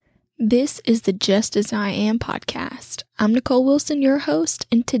This is the Just As I Am podcast. I'm Nicole Wilson, your host,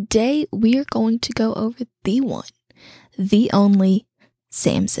 and today we are going to go over the one, the only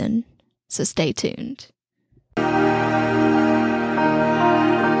Samson. So stay tuned.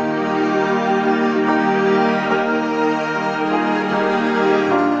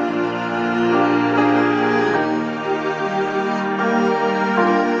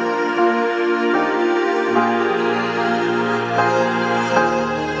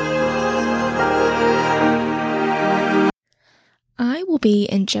 I will be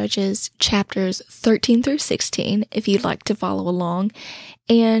in Judges chapters 13 through 16 if you'd like to follow along.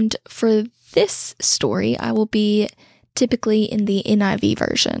 And for this story, I will be typically in the NIV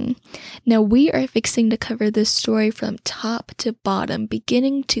version. Now, we are fixing to cover this story from top to bottom,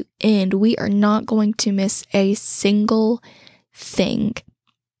 beginning to end. We are not going to miss a single thing.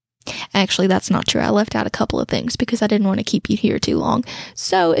 Actually, that's not true. I left out a couple of things because I didn't want to keep you here too long.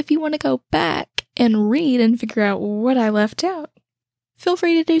 So if you want to go back and read and figure out what I left out, feel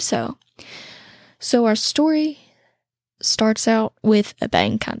free to do so. So our story starts out with a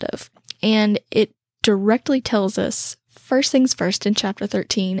bang, kind of. And it directly tells us, first things first in chapter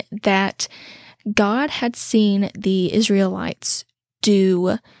 13, that God had seen the Israelites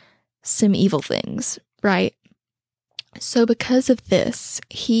do some evil things, right? So because of this,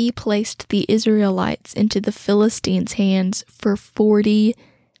 he placed the Israelites into the Philistines' hands for 40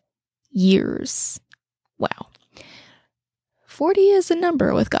 years. Wow. 40 is a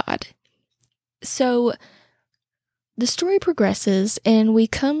number with God. So the story progresses and we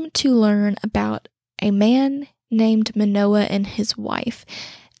come to learn about a man named Manoah and his wife.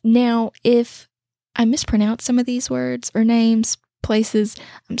 Now, if I mispronounce some of these words or names, places,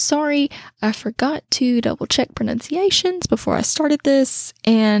 I'm sorry. I forgot to double check pronunciations before I started this,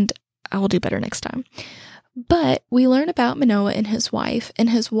 and I will do better next time. But we learn about Manoah and his wife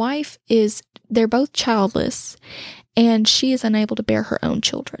they're both childless, and she is unable to bear her own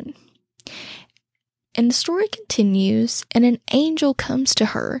children. And the story continues, and an angel comes to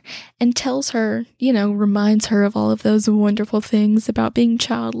her and tells her, reminds her of all of those wonderful things about being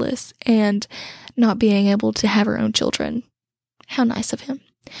childless and not being able to have her own children. How nice of him.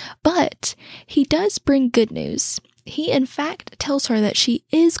 But he does bring good news. He, in fact, tells her that she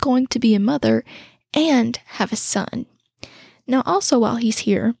is going to be a mother and have a son. Now, also while he's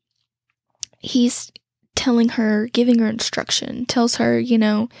here, he's telling her, giving her instruction, tells her,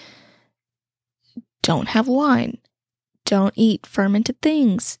 don't have wine, don't eat fermented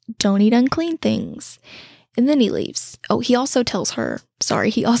things, don't eat unclean things. And then he leaves. Oh, he also tells her,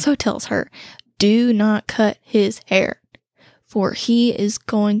 do not cut his hair, for he is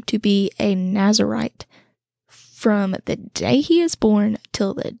going to be a Nazirite from the day he is born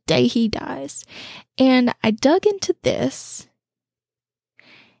till the day he dies. And I dug into this,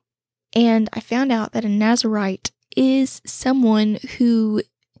 and I found out that a Nazirite is someone who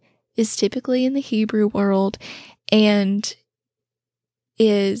is typically in the Hebrew world and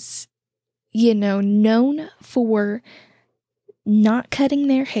is, known for not cutting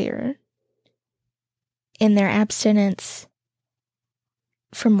their hair and their abstinence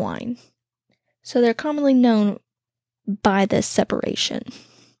from wine. So they're commonly known by this separation.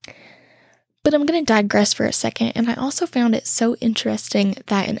 But I'm going to digress for a second, and I also found it so interesting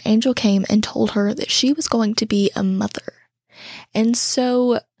that an angel came and told her that she was going to be a mother. And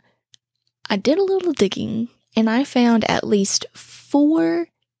so I did a little digging, and I found at least 4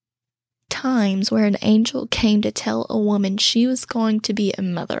 times where an angel came to tell a woman she was going to be a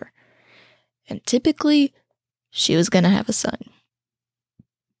mother. And typically, she was going to have a son.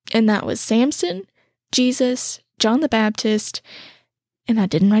 And that was Samson, Jesus, John the Baptist, and I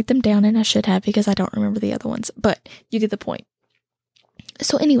didn't write them down, and I should have because I don't remember the other ones, but you get the point.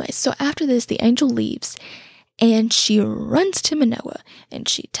 So anyways, so after this, the angel leaves, and she runs to Manoah, and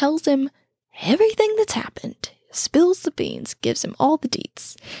she tells him everything that's happened, spills the beans, gives him all the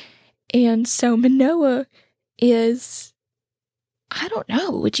deets. And so Manoah is, I don't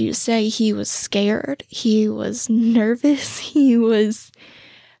know, would you say he was scared? He was nervous? He was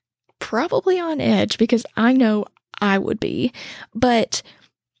probably on edge, because I know I would be. But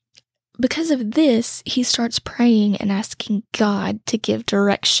because of this, he starts praying and asking God to give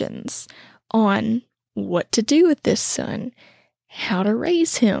directions on what to do with this son, how to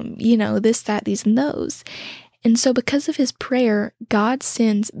raise him, this, that, these, and those. And so because of his prayer, God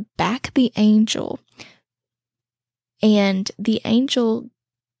sends back the angel, and the angel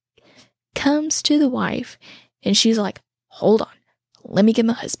comes to the wife, and she's like, hold on, let me get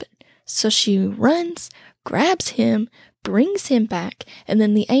my husband. So she runs, grabs him, brings him back, and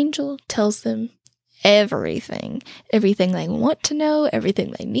then the angel tells them everything they want to know,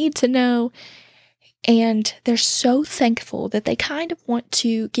 everything they need to know. And they're so thankful that they kind of want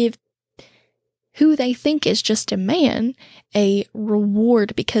to give who they think is just a man a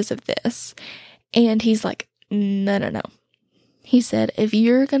reward because of this. And he's like, no. He said, if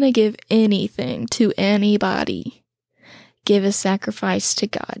you're going to give anything to anybody, give a sacrifice to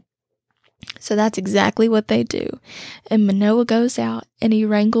God. So that's exactly what they do. And Manoah goes out and he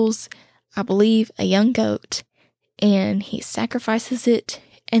wrangles, I believe, a young goat, and he sacrifices it.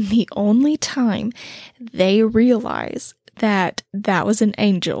 And the only time they realize that that was an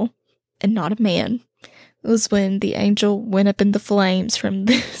angel and not a man was when the angel went up in the flames from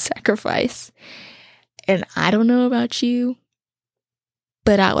the sacrifice. And I don't know about you,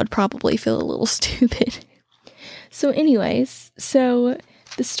 but I would probably feel a little stupid. So anyways, so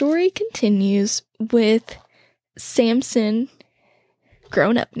the story continues with Samson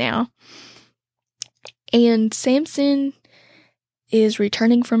grown up now. And Samson is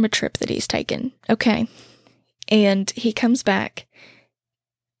returning from a trip that he's taken. Okay. And he comes back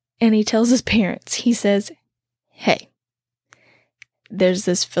and he tells his parents, he says, hey, there's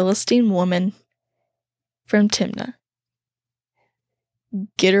this Philistine woman from Timnah.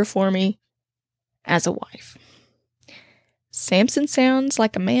 Get her for me as a wife. Samson sounds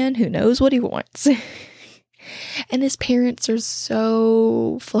like a man who knows what he wants. And his parents are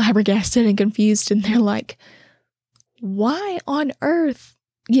so flabbergasted and confused, and they're like, why on earth,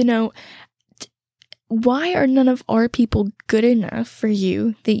 why are none of our people good enough for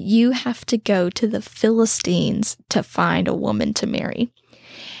you that you have to go to the Philistines to find a woman to marry?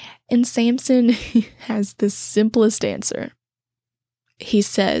 And Samson has the simplest answer. He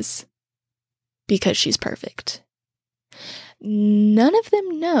says, because she's perfect. None of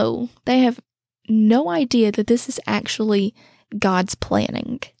them know. They have no idea that this is actually God's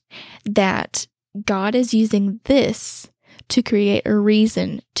planning. That God is using this to create a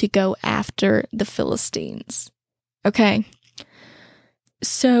reason to go after the Philistines. Okay.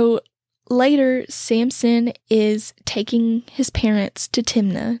 So later, Samson is taking his parents to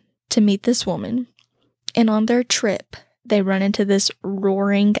Timnah to meet this woman. And on their trip, they run into this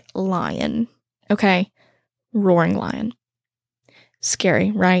roaring lion. Okay. Roaring lion.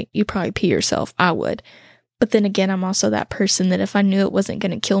 Scary, right? You probably pee yourself. I would. But then again, I'm also that person that if I knew it wasn't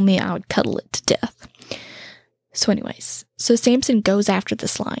going to kill me, I would cuddle it to death. So anyways, so Samson goes after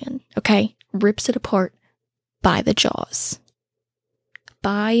this lion, okay? Rips it apart by the jaws.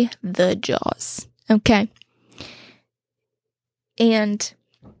 By the jaws, okay? And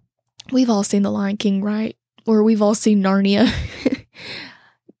we've all seen The Lion King, right? Or we've all seen Narnia.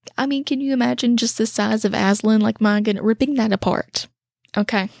 I mean, can you imagine just the size of Aslan, like my goodness, ripping that apart?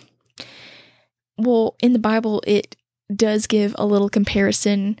 Okay. Well, in the Bible, it does give a little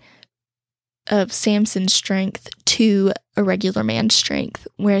comparison of Samson's strength to a regular man's strength,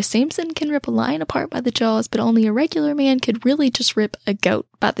 where Samson can rip a lion apart by the jaws, but only a regular man could really just rip a goat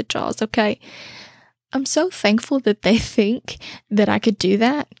by the jaws, okay? I'm so thankful that they think that I could do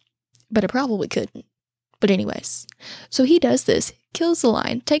that, but I probably couldn't. But anyways, so he does this, kills the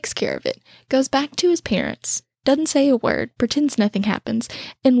lion, takes care of it, goes back to his parents, doesn't say a word, pretends nothing happens,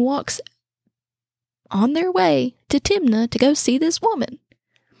 and walks on their way to Timnah to go see this woman.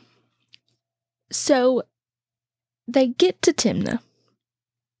 So they get to Timnah.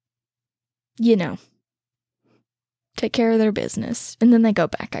 Take care of their business, and then they go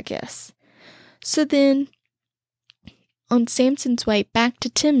back, I guess. So then, on Samson's way back to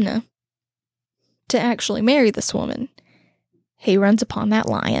Timnah, to actually marry this woman, he runs upon that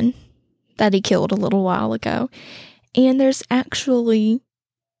lion that he killed a little while ago, and there's actually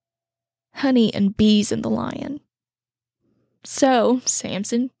honey and bees in the lion. So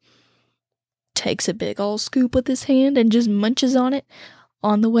Samson takes a big old scoop with his hand and just munches on it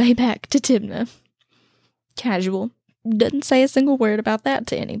on the way back to Timnah. Casual. Doesn't say a single word about that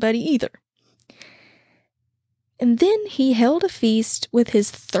to anybody either. And then he held a feast with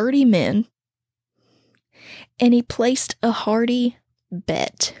his 30 men, and he placed a hearty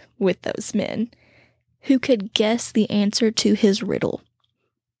bet with those men who could guess the answer to his riddle.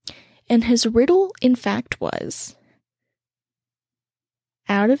 And his riddle, in fact, was,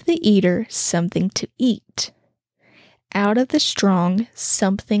 out of the eater, something to eat. Out of the strong,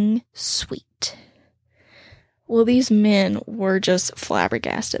 something sweet. Well, these men were just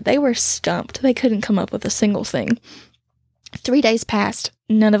flabbergasted. They were stumped. They couldn't come up with a single thing. 3 days passed.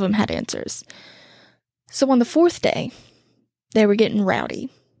 None of them had answers. So on the 4th day, they were getting rowdy,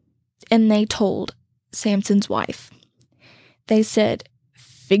 and they told Samson's wife. They said,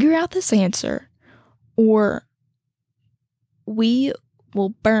 figure out this answer, or we will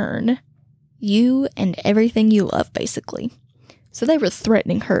burn You and everything you love, basically. So they were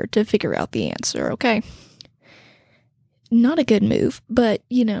threatening her to figure out the answer, okay? Not a good move, but,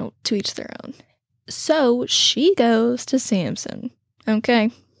 to each their own. So she goes to Samson,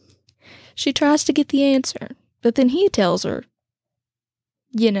 okay? She tries to get the answer, but then he tells her,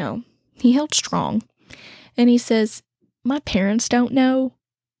 he held strong. And he says, my parents don't know.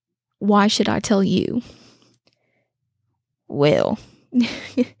 Why should I tell you? Well,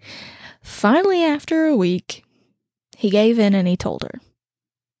 finally after a week, he gave in and he told her.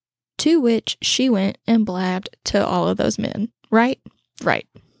 To which she went and blabbed to all of those men, right? Right.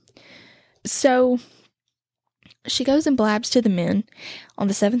 So she goes and blabs to the men on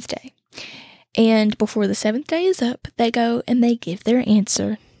the 7th day. And before the 7th day is up, they go and they give their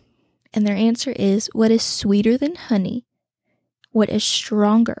answer. And their answer is, what is sweeter than honey? What is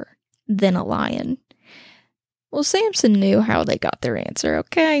stronger than a lion? Well, Samson knew how they got their answer,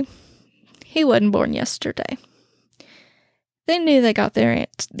 okay? He wasn't born yesterday. He knew they got their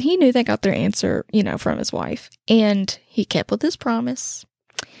answer, from his wife. And he kept with his promise.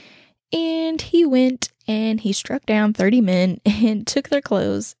 And he went and he struck down 30 men and took their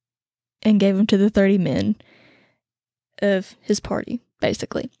clothes and gave them to the 30 men of his party,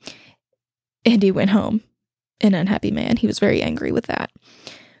 basically. And he went home an unhappy man. He was very angry with that.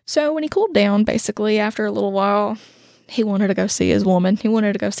 So when he cooled down, basically, after a little while, he wanted to go see his woman. He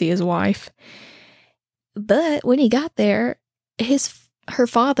wanted to go see his wife. But when he got there, her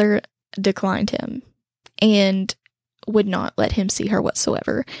father declined him and would not let him see her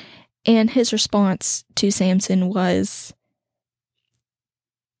whatsoever. And his response to Samson was,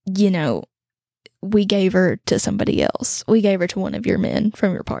 we gave her to somebody else. We gave her to one of your men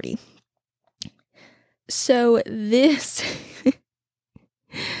from your party. So this,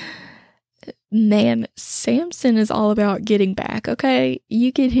 man, Samson is all about getting back, okay?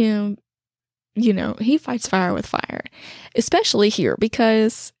 You get him, he fights fire with fire. Especially here,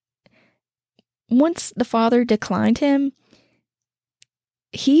 because once the father declined him,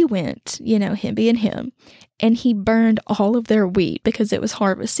 he went, him being him, and he burned all of their wheat because it was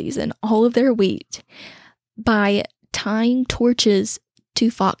harvest season, all of their wheat, by tying torches to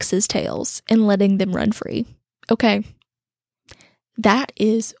foxes' tails and letting them run free. Okay. That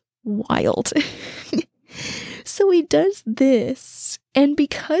is wild. So he does this, and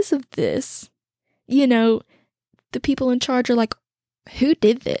because of this, the people in charge are like, who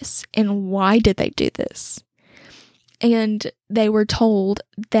did this and why did they do this? And they were told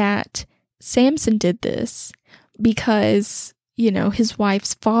that Samson did this because, his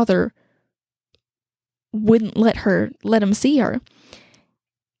wife's father wouldn't let him see her.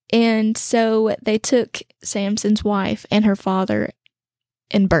 And so they took Samson's wife and her father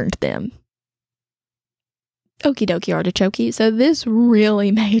and burned them. Okie dokie artichoke. So this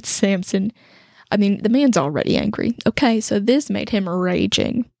really made Samson, the man's already angry. Okay, so this made him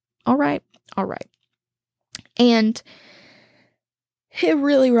raging. All right. And it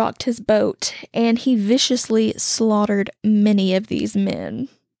really rocked his boat, and he viciously slaughtered many of these men.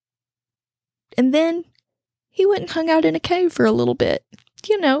 And then he went and hung out in a cave for a little bit.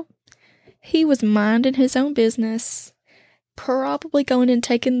 He was minding his own business, probably going and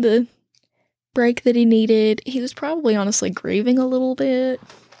taking the break that he needed. He was probably honestly grieving a little bit.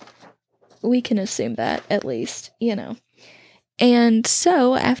 We can assume that, at least, And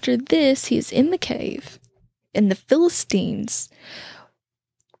so, after this, he's in the cave, and the Philistines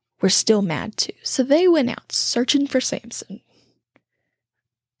were still mad too. So they went out searching for Samson.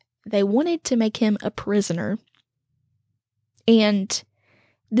 They wanted to make him a prisoner, and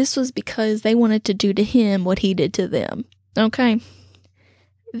this was because they wanted to do to him what he did to them. Okay?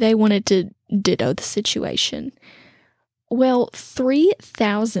 They wanted to ditto the situation. Well,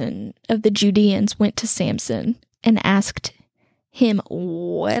 3,000 of the Judeans went to Samson and asked him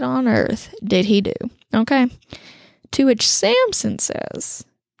what on earth did he do. Okay? To which Samson says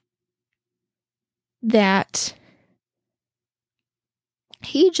that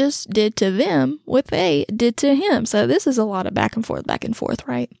he just did to them what they did to him. So this is a lot of back and forth,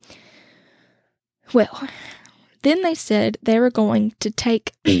 right? Well, then they said they were going to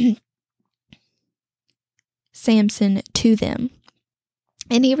take Samson to them.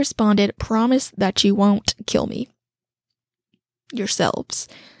 And he responded, promise that you won't kill me yourselves.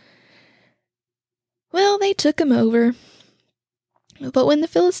 Well, they took him over. But when the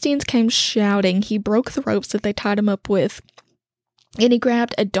Philistines came shouting, he broke the ropes that they tied him up with. And he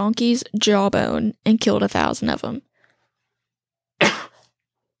grabbed a donkey's jawbone and killed 1,000 of them.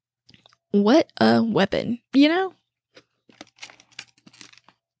 What a weapon, I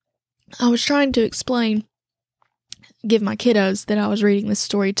was trying to explain give my kiddos that I was reading this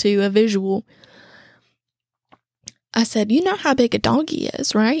story to a visual. I said, you know how big a donkey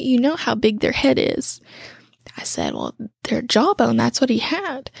is, right? You know how big their head is. I said, well, their jawbone, that's what he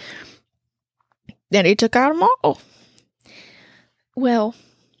had. Then he took out them all. Well,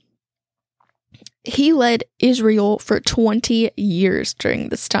 he led Israel for 20 years during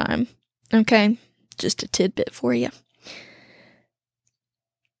this time. Okay, just a tidbit for you.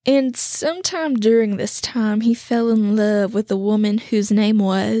 And sometime during this time, he fell in love with a woman whose name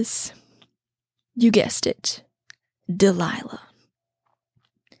was, you guessed it, Delilah.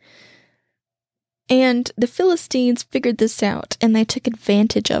 And the Philistines figured this out, and they took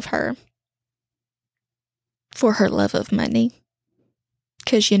advantage of her for her love of money.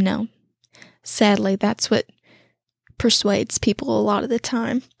 Because, sadly, that's what persuades people a lot of the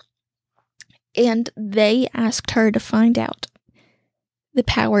time. And they asked her to find out the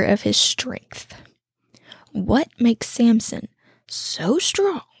power of his strength. What makes Samson so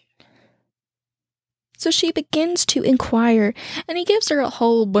strong? So she begins to inquire, and he gives her a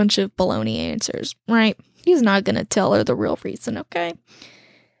whole bunch of baloney answers, right? He's not going to tell her the real reason, okay?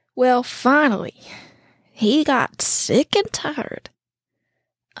 Well, finally, he got sick and tired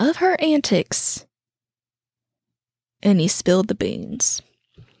of her antics, and he spilled the beans.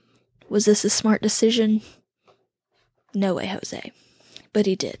 Was this a smart decision? No way, Jose. But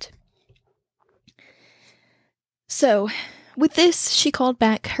he did. So, with this, she called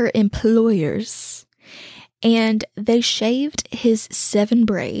back her employers, and they shaved his 7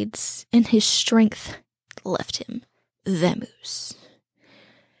 braids, and his strength left him vamoose.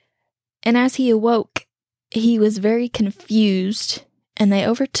 And as he awoke, he was very confused, and they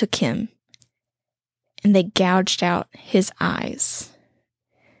overtook him, and they gouged out his eyes.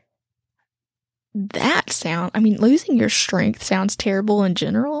 Losing your strength sounds terrible in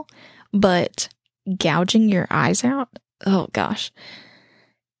general, but gouging your eyes out? Oh gosh.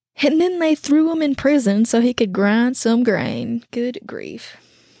 And then they threw him in prison so he could grind some grain. Good grief.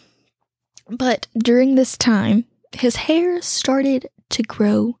 But during this time, his hair started to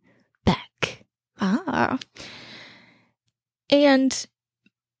grow back. And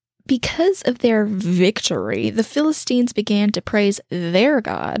because of their victory, the Philistines began to praise their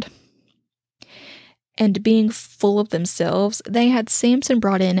God. And being full of themselves, they had Samson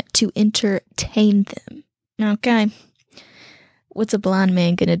brought in to entertain them. Okay. What's a blind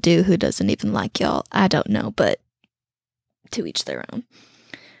man gonna do who doesn't even like y'all? I don't know, but to each their own.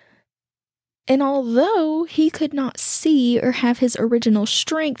 And although he could not see or have his original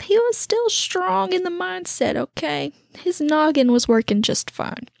strength, he was still strong in the mindset, okay? His noggin was working just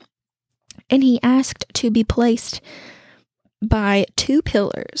fine. And he asked to be placed by 2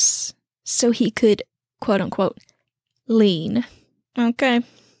 pillars so he could, quote unquote, lean. Okay.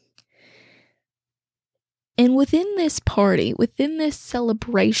 And within this party, within this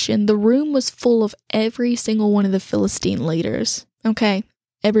celebration, the room was full of every single one of the Philistine leaders. Okay?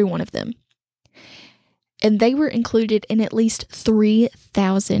 Every one of them. And they were included in at least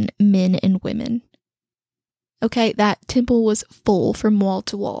 3,000 men and women. Okay? That temple was full from wall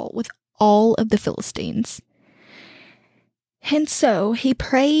to wall with all of the Philistines. And so he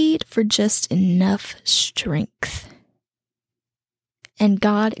prayed for just enough strength. And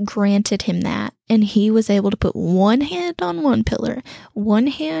God granted him that. And he was able to put one hand on one pillar, one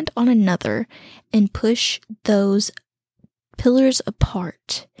hand on another, and push those pillars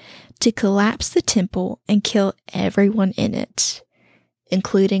apart to collapse the temple and kill everyone in it,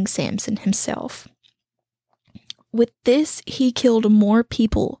 including Samson himself. With this, he killed more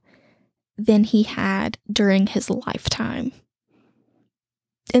people than he had during his lifetime.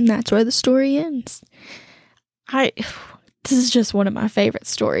 And that's where the story ends. This is just one of my favorite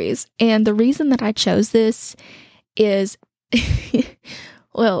stories. And the reason that I chose this is,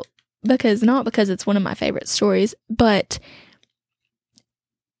 well, not because it's one of my favorite stories, but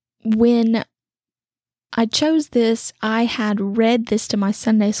when I chose this, I had read this to my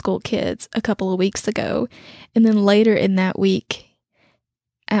Sunday school kids a couple of weeks ago. And then later in that week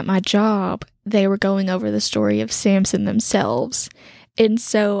at my job, they were going over the story of Samson themselves. And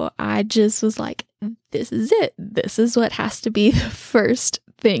so I just was like, this is it. This is what has to be the first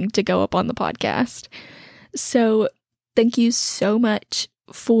thing to go up on the podcast. So thank you so much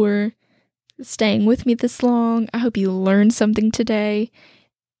for staying with me this long. I hope you learned something today.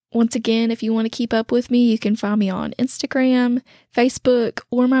 Once again, if you want to keep up with me, you can find me on Instagram, Facebook,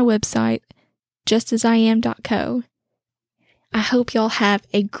 or my website, justasiam.co. I hope y'all have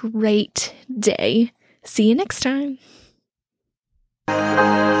a great day. See you next time.